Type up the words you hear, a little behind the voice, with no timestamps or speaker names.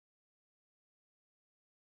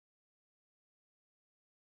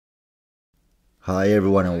Hi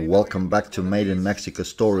everyone and welcome back to Made in Mexico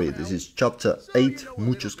story. This is chapter 8,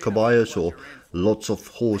 Muchos Caballos, or lots of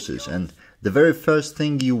horses, and the very first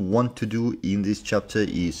thing you want to do in this chapter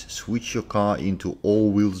is switch your car into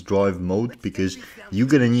all-wheel drive mode, because you're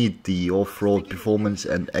gonna need the off-road performance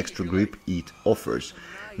and extra grip it offers.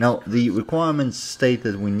 Now, the requirements state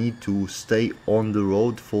that we need to stay on the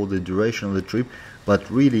road for the duration of the trip, but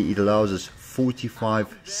really it allows us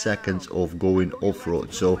 45 seconds of going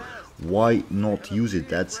off-road, so why not use it?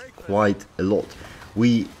 That's quite a lot.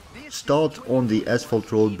 We start on the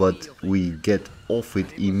asphalt road, but we get off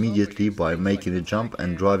it immediately by making a jump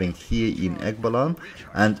and driving here in Ekbalan,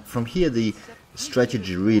 and from here the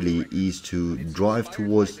strategy really is to drive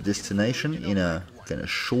towards the destination in a kind of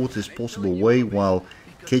shortest possible way while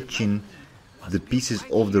catching the pieces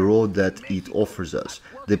of the road that it offers us.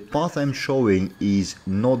 The path I'm showing is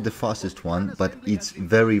not the fastest one, but it's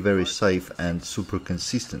very safe and super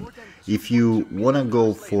consistent. If you want to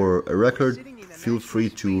go for a record, feel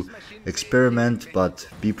free to experiment, but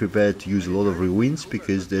be prepared to use a lot of rewinds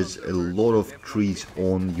because there's a lot of trees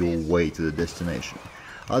on your way to the destination.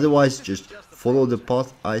 Otherwise, just follow the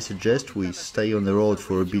path I suggest. We stay on the road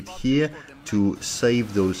for a bit here to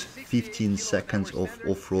save those 15 seconds of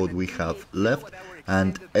off-road we have left,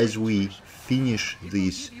 and as we finish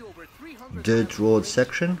this dirt road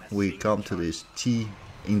section, we come to this T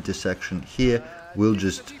intersection here. We'll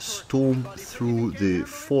just storm through the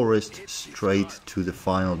forest straight to the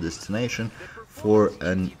final destination for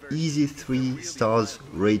an easy 3 stars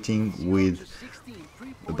rating with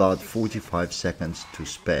about 45 seconds to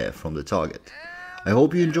spare from the target. I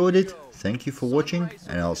hope you enjoyed it. Thank you for watching,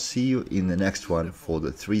 and I'll see you in the next one for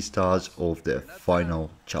the 3 stars of the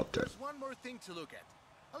final chapter. One more thing to look at.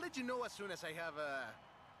 I'll let you know as soon as I have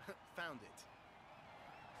found it.